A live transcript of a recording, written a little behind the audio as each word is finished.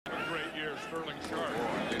Sterling Sharp.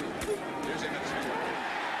 Here's Emmitt Smith.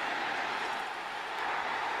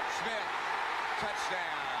 Smith,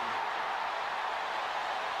 touchdown.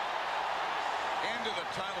 Into the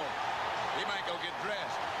tunnel. He might go get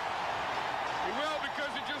dressed. He will,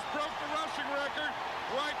 because he just broke the rushing record.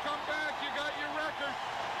 Why come back? You got your record.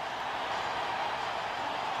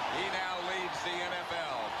 He now leads the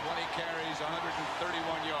NFL. 20 carries,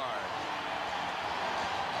 131 yards.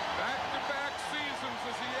 Back-to-back seasons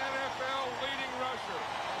as the NFL leading rusher.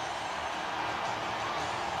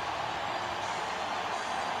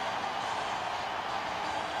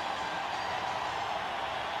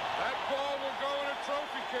 That ball will go in a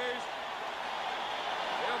trophy case.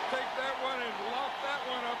 They'll take that one and lock that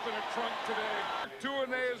one up in a trunk today.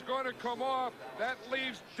 Tuanay is going to come off. That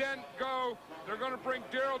leaves Dent go. They're going to bring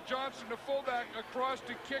Daryl Johnson, the fullback, across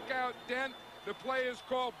to kick out Dent. The play is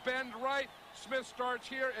called bend right. Smith starts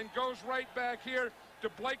here and goes right back here to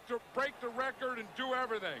break the record and do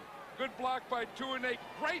everything. Good block by Tuanay.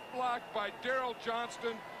 Great block by Daryl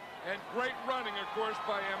Johnston. And great running, of course,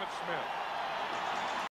 by Emmitt Smith.